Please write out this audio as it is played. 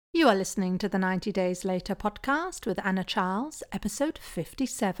You are listening to the 90 Days Later podcast with Anna Charles, episode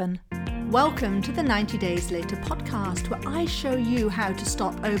 57. Welcome to the 90 Days Later podcast, where I show you how to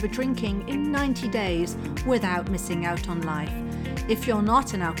stop over drinking in 90 days without missing out on life. If you're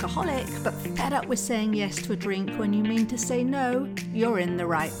not an alcoholic, but fed up with saying yes to a drink when you mean to say no, you're in the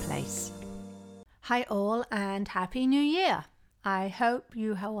right place. Hi all, and Happy New Year! I hope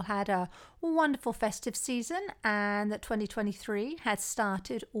you all had a wonderful festive season and that 2023 has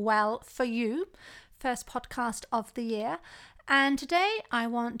started well for you. First podcast of the year. And today I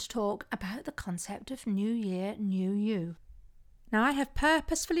want to talk about the concept of New Year, New You. Now, I have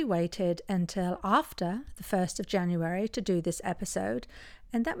purposefully waited until after the 1st of January to do this episode,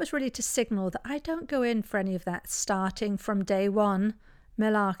 and that was really to signal that I don't go in for any of that starting from day one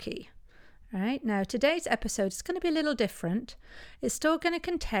malarkey. Right, now today's episode is going to be a little different. It's still going to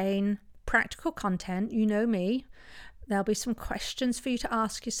contain practical content, you know me. There'll be some questions for you to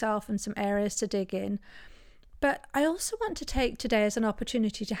ask yourself and some areas to dig in. But I also want to take today as an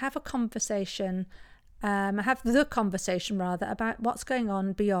opportunity to have a conversation, about what's going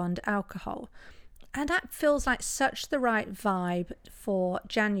on beyond alcohol. And that feels like such the right vibe for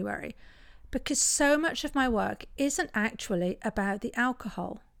January, because so much of my work isn't actually about the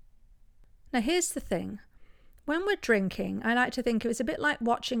alcohol. Now, here's the thing. When we're drinking, I like to think it was a bit like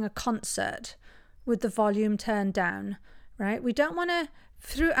watching a concert with the volume turned down, right? We don't want to,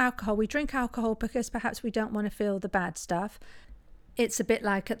 through alcohol, we drink alcohol because perhaps we don't want to feel the bad stuff. It's a bit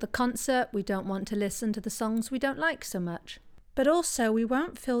like at the concert, we don't want to listen to the songs we don't like so much. But also, we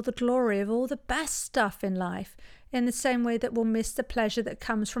won't feel the glory of all the best stuff in life in the same way that we'll miss the pleasure that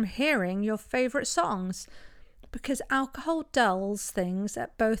comes from hearing your favourite songs, because alcohol dulls things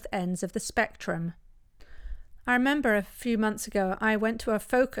at both ends of the spectrum. I remember a few months ago, I went to a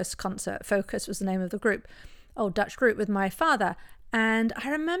Focus concert. Focus was the name of the group, old Dutch group, with my father. And I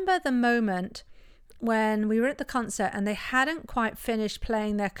remember the moment when we were at the concert and they hadn't quite finished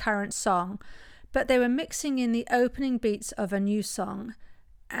playing their current song, but they were mixing in the opening beats of a new song.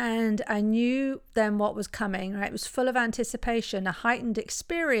 And I knew then what was coming, right? It was full of anticipation, a heightened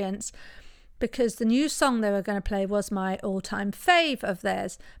experience, because the new song they were going to play was my all-time fave of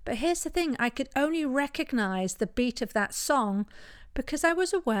theirs. But here's the thing, I could only recognize the beat of that song because I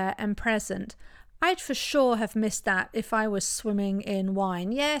was aware and present. I'd for sure have missed that if I was swimming in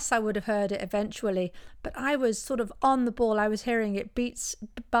wine. Yes, I would have heard it eventually, but I was sort of on the ball. I was hearing it, beats,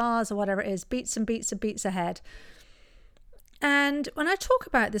 bars or whatever it is, beats and beats and beats ahead. And when I talk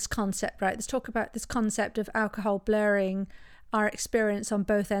about this concept, right, let's talk about this concept of alcohol blurring our experience on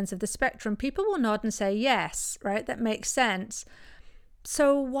both ends of the spectrum, people will nod and say, yes, right, that makes sense.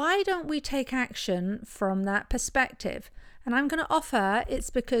 So why don't we take action from that perspective? And I'm going to offer it's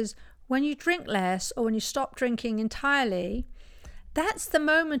because when you drink less or when you stop drinking entirely, that's the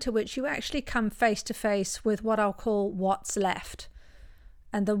moment at which you actually come face to face with what I'll call what's left.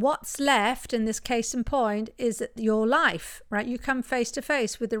 And the what's left in this case in point is your life, right? You come face to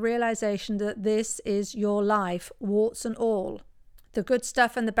face with the realization that this is your life, warts and all. The good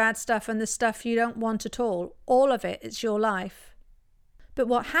stuff and the bad stuff and the stuff you don't want at all of it, it's your life. But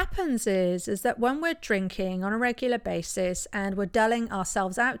what happens is that when we're drinking on a regular basis and we're dulling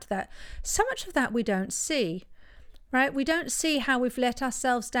ourselves out to that, so much of that we don't see, right? We don't see how we've let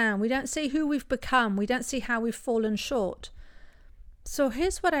ourselves down. We don't see who we've become. We don't see how we've fallen short. So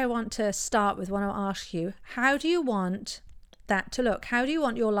here's what I want to start with when I ask you, how do you want that to look? How do you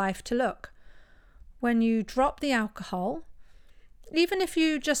want your life to look? When you drop the alcohol, even if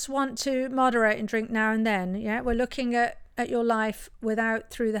you just want to moderate and drink now and then, yeah, we're looking at your life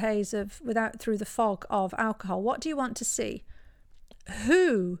without through the fog of alcohol. What do you want to see?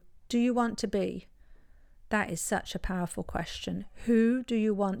 Who do you want to be? That is such a powerful question. Who do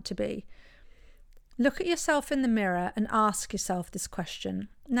you want to be? Look at yourself in the mirror and ask yourself this question.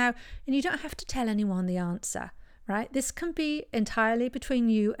 Now, and you don't have to tell anyone the answer, right? This can be entirely between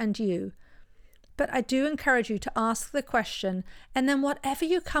you and you. But I do encourage you to ask the question, and then whatever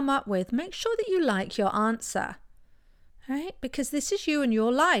you come up with, make sure that you like your answer, right? Because this is you and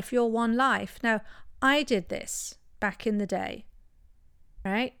your life, your one life. Now, I did this back in the day,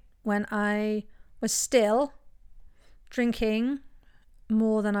 right? When I was still drinking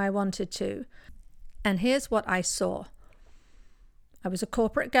more than I wanted to. And here's what I saw. I was a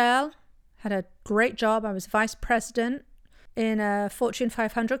corporate girl, had a great job. I was vice president in a Fortune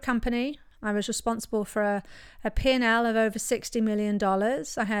 500 company. I was responsible for a P&L of over $60 million.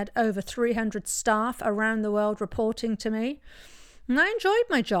 I had over 300 staff around the world reporting to me. And I enjoyed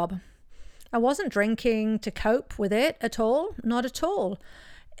my job. I wasn't drinking to cope with it at all, not at all.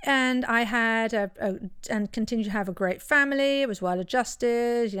 And I had and continue to have a great family. It was well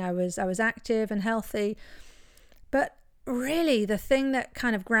adjusted. I was active and healthy. But really, the thing that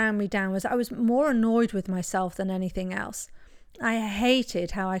kind of ground me down was I was more annoyed with myself than anything else. I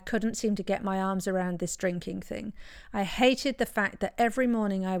hated how I couldn't seem to get my arms around this drinking thing. I hated the fact that every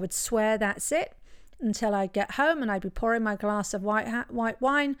morning I would swear that's it until I'd get home and I'd be pouring my glass of white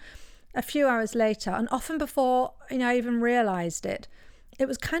wine a few hours later, and often before I even realized it. It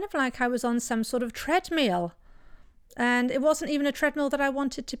was kind of like I was on some sort of treadmill, and it wasn't even a treadmill that I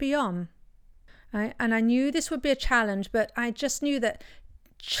wanted to be on. Right? And I knew this would be a challenge, but I just knew that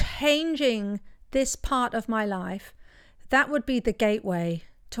changing this part of my life, that would be the gateway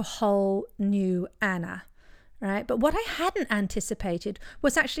to a whole new Anna, right? But what I hadn't anticipated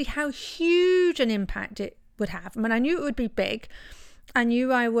was actually how huge an impact it would have. I mean, I knew it would be big. I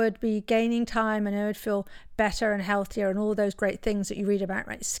knew I would be gaining time and I would feel better and healthier and all those great things that you read about,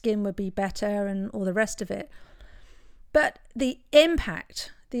 right? Skin would be better and all the rest of it. But the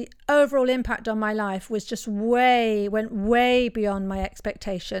impact, the overall impact on my life was just went way beyond my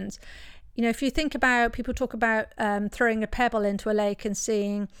expectations. If you think about, people talk about throwing a pebble into a lake and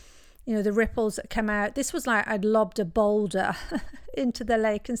seeing, the ripples that come out. This was like I'd lobbed a boulder into the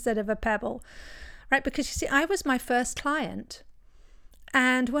lake instead of a pebble, right? Because you see, I was my first client.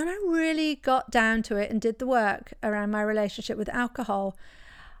 And when I really got down to it and did the work around my relationship with alcohol,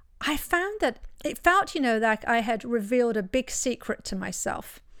 I found that it felt, like I had revealed a big secret to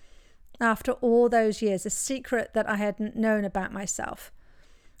myself after all those years, a secret that I hadn't known about myself.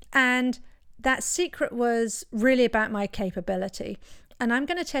 And that secret was really about my capability. And I'm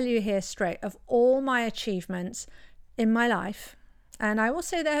going to tell you here straight, of all my achievements in my life, and I will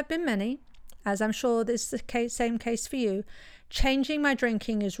say there have been many, as I'm sure this is the same case for you, changing my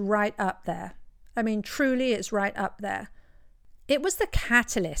drinking is right up there. I mean, truly, it's right up there. It was the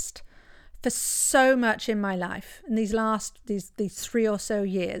catalyst for so much in my life in these 3 or so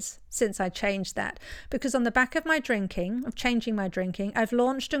years since I changed that. Because on the back of changing my drinking, I've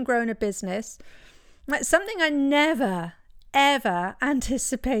launched and grown a business. That's something I never, ever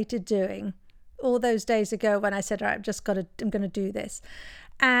anticipated doing all those days ago when I said, all right, I'm going to do this.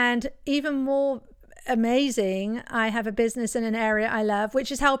 And even more amazing, I have a business in an area I love,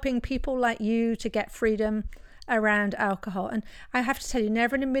 which is helping people like you to get freedom around alcohol. And I have to tell you,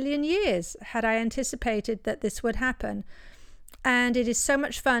 never in a million years had I anticipated that this would happen. And it is so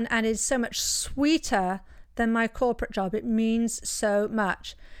much fun, and it is so much sweeter than my corporate job. It means so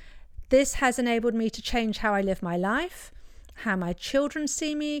much. This has enabled me to change how I live my life, how my children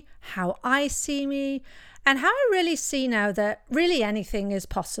see me, how I see me, and how I really see now that really anything is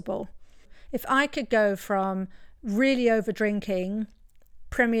possible. If I could go from really over drinking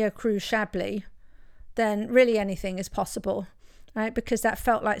Premier Cru Chablis, then really anything is possible, right? Because that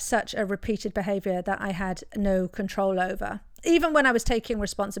felt like such a repeated behavior that I had no control over. Even when I was taking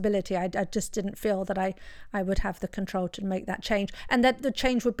responsibility, I just didn't feel that I would have the control to make that change, and that the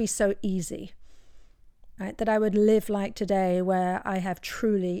change would be so easy, right? That I would live like today, where I have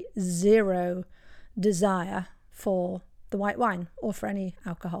truly zero desire for the white wine or for any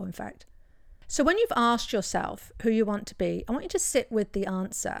alcohol, in fact. So when you've asked yourself who you want to be, I want you to sit with the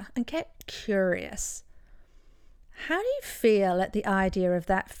answer and get curious. How do you feel at the idea of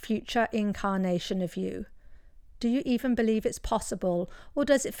that future incarnation of you? Do you even believe it's possible, or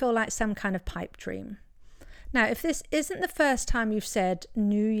does it feel like some kind of pipe dream? Now, if this isn't the first time you've said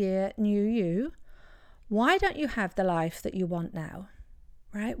new year, new you, why don't you have the life that you want now?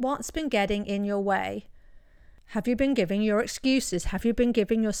 Right? What's been getting in your way? Have you been giving your excuses? Have you been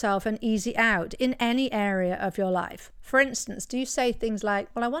giving yourself an easy out in any area of your life? For instance, do you say things like,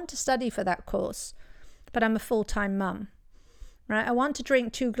 well, I want to study for that course, but I'm a full-time mum, right? I want to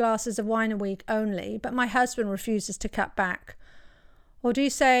drink 2 glasses of wine a week only, but my husband refuses to cut back. Or do you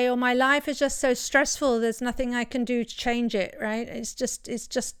say, oh, my life is just so stressful, there's nothing I can do to change it, right? It's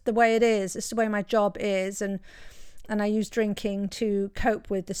just the way it is. It's the way my job is, and I use drinking to cope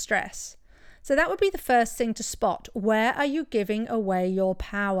with the stress. So that would be the first thing to spot. Where are you giving away your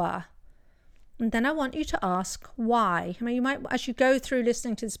power? And then I want you to ask why. I mean, you might, as you go through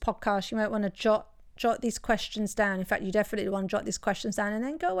listening to this podcast, you might want to jot these questions down. In fact, you definitely want to jot these questions down and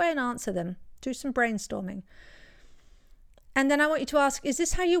then go away and answer them. Do some brainstorming. And then I want you to ask, is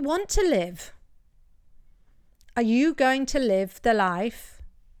this how you want to live? Are you going to live the life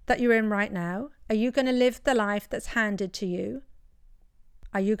that you're in right now? Are you going to live the life that's handed to you?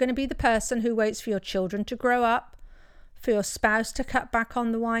 Are you going to be the person who waits for your children to grow up, for your spouse to cut back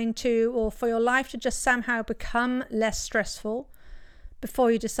on the wine too, or for your life to just somehow become less stressful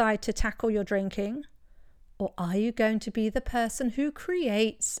before you decide to tackle your drinking? Or are you going to be the person who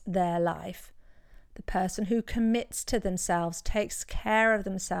creates their life? The person who commits to themselves, takes care of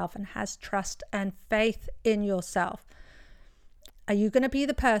themselves, and has trust and faith in yourself? Are you going to be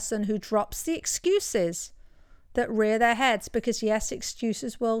the person who drops the excuses that rear their heads? Because yes,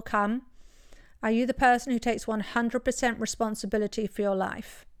 excuses will come. Are you the person who takes 100% responsibility for your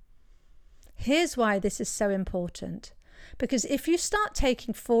life? Here's why this is so important. Because if you start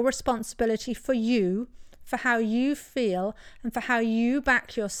taking full responsibility for you, for how you feel, and for how you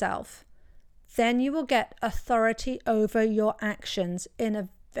back yourself, then you will get authority over your actions in a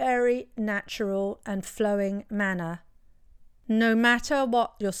very natural and flowing manner. No matter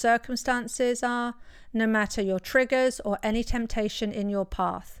what your circumstances are, no matter your triggers or any temptation in your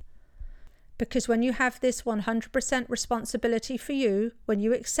path. Because when you have this 100% responsibility for you, when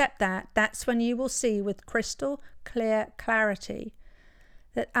you accept that, that's when you will see with crystal clear clarity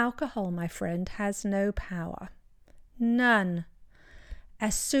that alcohol, my friend, has no power. None.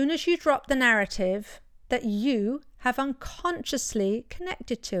 As soon as you drop the narrative that you have unconsciously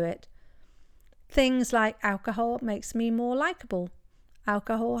connected to it. Things like alcohol makes me more likable.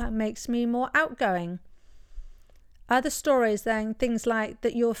 Alcohol makes me more outgoing. Other stories then, things like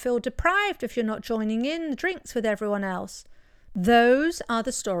that you'll feel deprived if you're not joining in the drinks with everyone else. Those are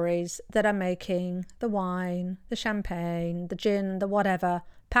the stories that are making the wine, the champagne, the gin, the whatever,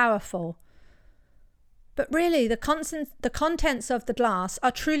 powerful. But really, the contents of the glass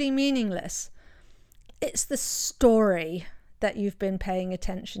are truly meaningless. It's the story that you've been paying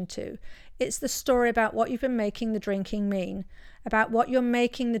attention to. It's the story about what you've been making the drinking mean, about what you're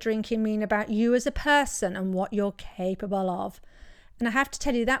making the drinking mean about you as a person and what you're capable of. And I have to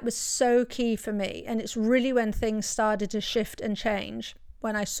tell you, that was so key for me. And it's really when things started to shift and change,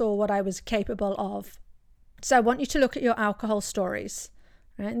 when I saw what I was capable of. So I want you to look at your alcohol stories.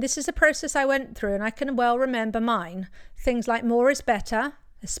 Right? And this is a process I went through, and I can well remember mine. Things like more is better,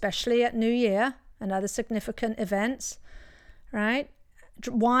 especially at New Year and other significant events. Right?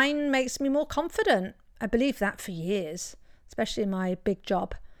 Wine makes me more confident. I believed that for years, especially in my big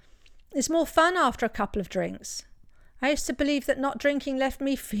job. It's more fun after a couple of drinks. I used to believe that not drinking left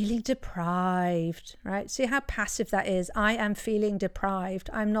me feeling deprived, right? See how passive that is. I am feeling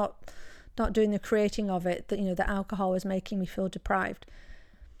deprived. I'm not doing the creating of it. That, you know, the alcohol was making me feel deprived.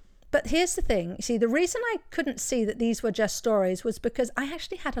 But here's the thing. See, the reason I couldn't see that these were just stories was because I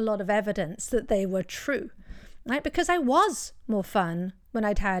actually had a lot of evidence that they were true, right? Because I was more fun when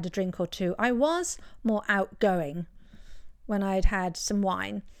I'd had a drink or two. I was more outgoing when I'd had some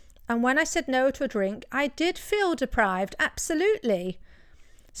wine. And when I said no to a drink, I did feel deprived, absolutely.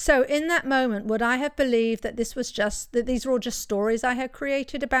 So in that moment, would I have believed that these were all just stories I had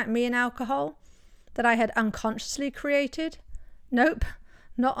created about me and alcohol, that I had unconsciously created? Nope,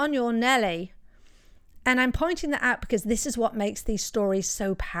 not on your Nelly. And I'm pointing that out because this is what makes these stories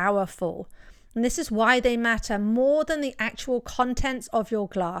so powerful. And this is why they matter more than the actual contents of your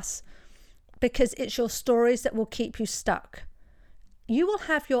glass, because it's your stories that will keep you stuck. You will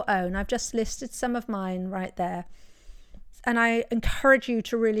have your own. I've just listed some of mine right there. And I encourage you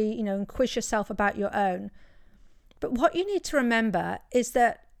to really, quiz yourself about your own. But what you need to remember is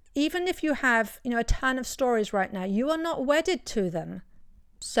that even if you have, a ton of stories right now, you are not wedded to them.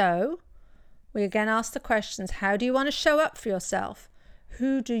 So we again ask the questions, how do you want to show up for yourself?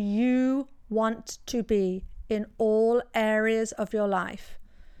 Who do you want to be in all areas of your life?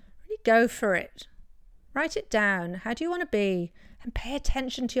 Really go for it. Write it down. How do you want to be? And pay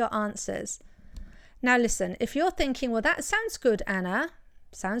attention to your answers. Now listen, if you're thinking, well, that sounds good, Anna.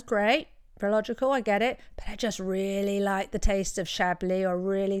 Sounds great. Very logical, I get it. But I just really like the taste of Chablis, or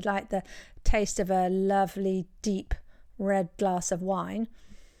really like the taste of a lovely, deep red glass of wine.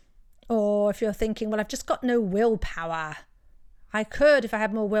 Or if you're thinking, well, I've just got no willpower. I could if I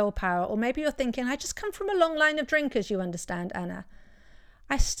had more willpower. Or maybe you're thinking, I just come from a long line of drinkers, you understand, Anna.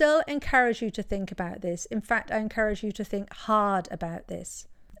 I still encourage you to think about this. In fact, I encourage you to think hard about this.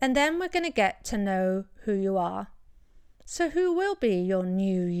 And then we're going to get to know who you are. So who will be your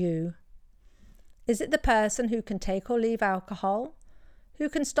new you? Is it the person who can take or leave alcohol? Who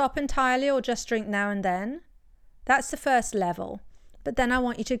can stop entirely or just drink now and then? That's the first level. But then I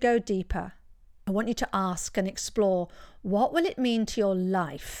want you to go deeper. I want you to ask and explore, what will it mean to your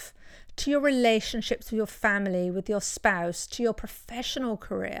life? To your relationships with your family, with your spouse, to your professional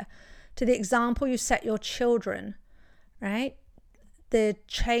career, to the example you set your children, right? The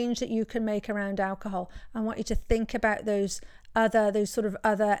change that you can make around alcohol. I want you to think about those sort of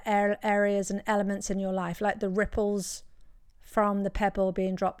other areas and elements in your life, like the ripples from the pebble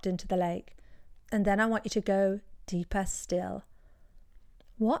being dropped into the lake. And then I want you to go deeper still.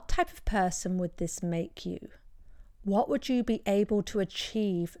 what type of person would this make you? What would you be able to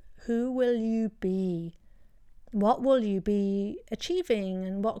achieve? Who will you be? What will you be achieving,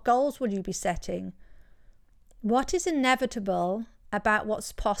 and what goals will you be setting? What is inevitable about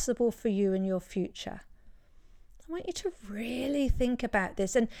what's possible for you in your future? I want you to really think about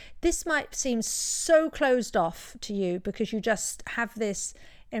this. And this might seem so closed off to you because you just have this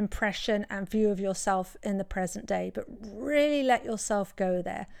impression and view of yourself in the present day, but really let yourself go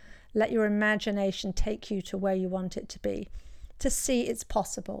there. Let your imagination take you to where you want it to be, to see it's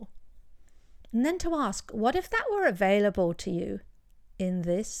possible. And then to ask, what if that were available to you in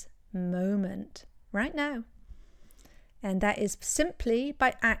this moment, right now? And that is simply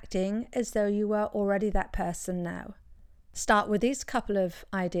by acting as though you were already that person now. Start with these couple of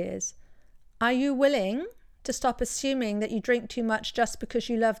ideas. Are you willing to stop assuming that you drink too much just because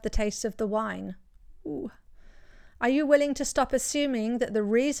you love the taste of the wine? Ooh. Are you willing to stop assuming that the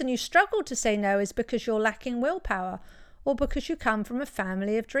reason you struggle to say no is because you're lacking willpower or because you come from a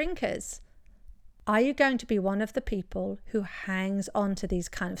family of drinkers? Are you going to be one of the people who hangs on to these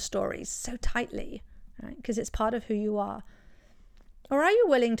kind of stories so tightly? Right? Because it's part of who you are. Or are you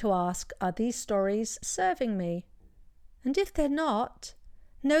willing to ask, are these stories serving me? And if they're not,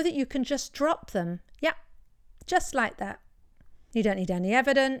 know that you can just drop them. Yeah, just like that. You don't need any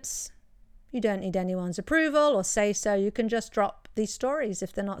evidence. You don't need anyone's approval or say so. You can just drop these stories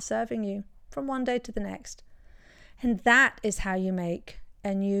if they're not serving you from one day to the next. And that is how you make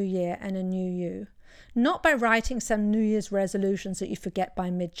a new year and a new you. Not by writing some New Year's resolutions that you forget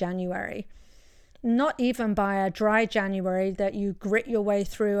by mid-January. Not even by a dry January that you grit your way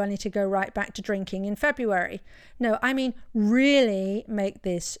through only to go right back to drinking in February. No, I mean really make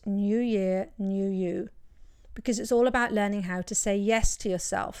this new year, new you. Because it's all about learning how to say yes to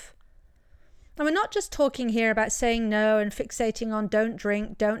yourself. And we're not just talking here about saying no and fixating on don't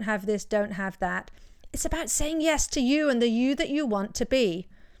drink, don't have this, don't have that. It's about saying yes to you and the you that you want to be.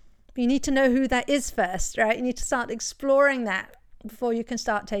 But you need to know who that is first, right? You need to start exploring that before you can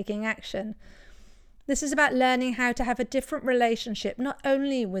start taking action. This is about learning how to have a different relationship, not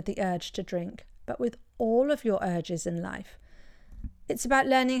only with the urge to drink, but with all of your urges in life. It's about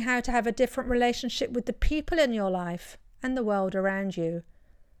learning how to have a different relationship with the people in your life and the world around you.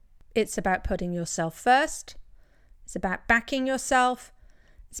 It's about putting yourself first. It's about backing yourself.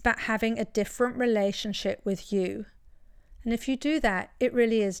 It's about having a different relationship with you. And if you do that, it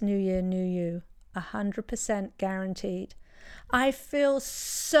really is new year, new you, 100% guaranteed. I feel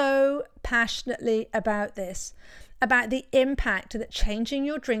so passionately about this, about the impact that changing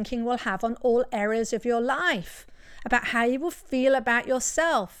your drinking will have on all areas of your life, about how you will feel about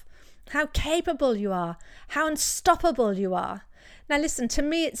yourself, how capable you are, how unstoppable you are. Now listen, to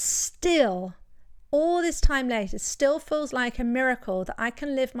me it's still, all this time later, still feels like a miracle that I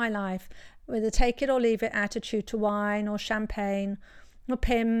can live my life with a take it or leave it attitude to wine or champagne or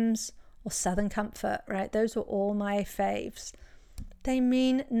Pimm's or Southern Comfort, right? Those were all my faves. They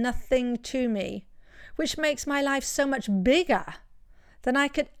mean nothing to me, which makes my life so much bigger than I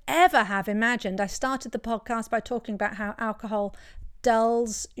could ever have imagined. I started the podcast by talking about how alcohol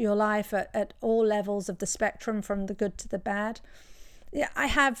dulls your life at all levels of the spectrum, from the good to the bad. Yeah,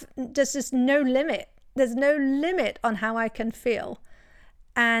 there's just no limit. There's no limit on how I can feel.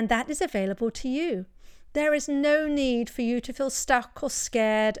 And that is available to you. There is no need for you to feel stuck or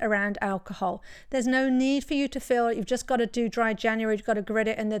scared around alcohol. There's no need for you to feel you've just got to do dry January, you've got to grit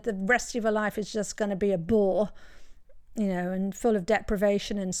it, and that the rest of your life is just going to be a bore, and full of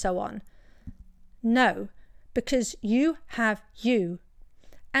deprivation and so on. No, because you have you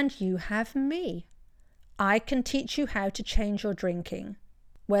and you have me. I can teach you how to change your drinking,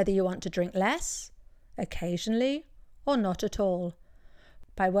 whether you want to drink less, occasionally, or not at all.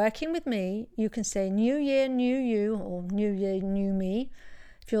 By working with me, you can say new year, new you, or new year, new me,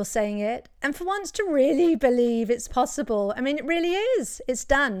 if you're saying it. And for once to really believe it's possible. I mean, it really is. It's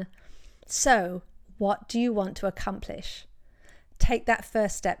done. So what do you want to accomplish? Take that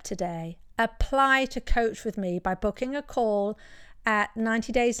first step today. Apply to coach with me by booking a call at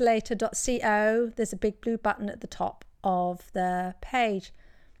 90dayslater.co. There's a big blue button at the top of the page.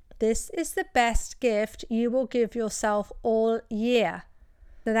 This is the best gift you will give yourself all year.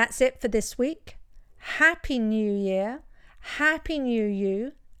 So that's it for this week. Happy New Year. Happy New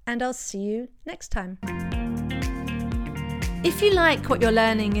You. And I'll see you next time. If you like what you're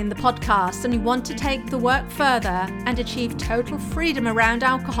learning in the podcast and you want to take the work further and achieve total freedom around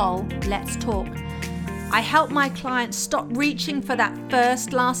alcohol, let's talk. I help my clients stop reaching for that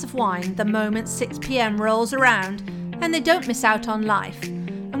first glass of wine the moment 6 p.m. rolls around and they don't miss out on life.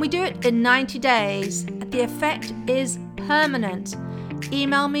 And we do it in 90 days. The effect is permanent.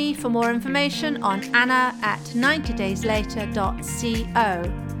 Email me for more information on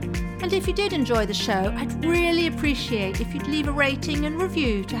anna@90dayslater.co. And if you did enjoy the show, I'd really appreciate if you'd leave a rating and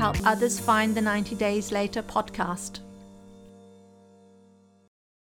review to help others find the 90 Days Later podcast.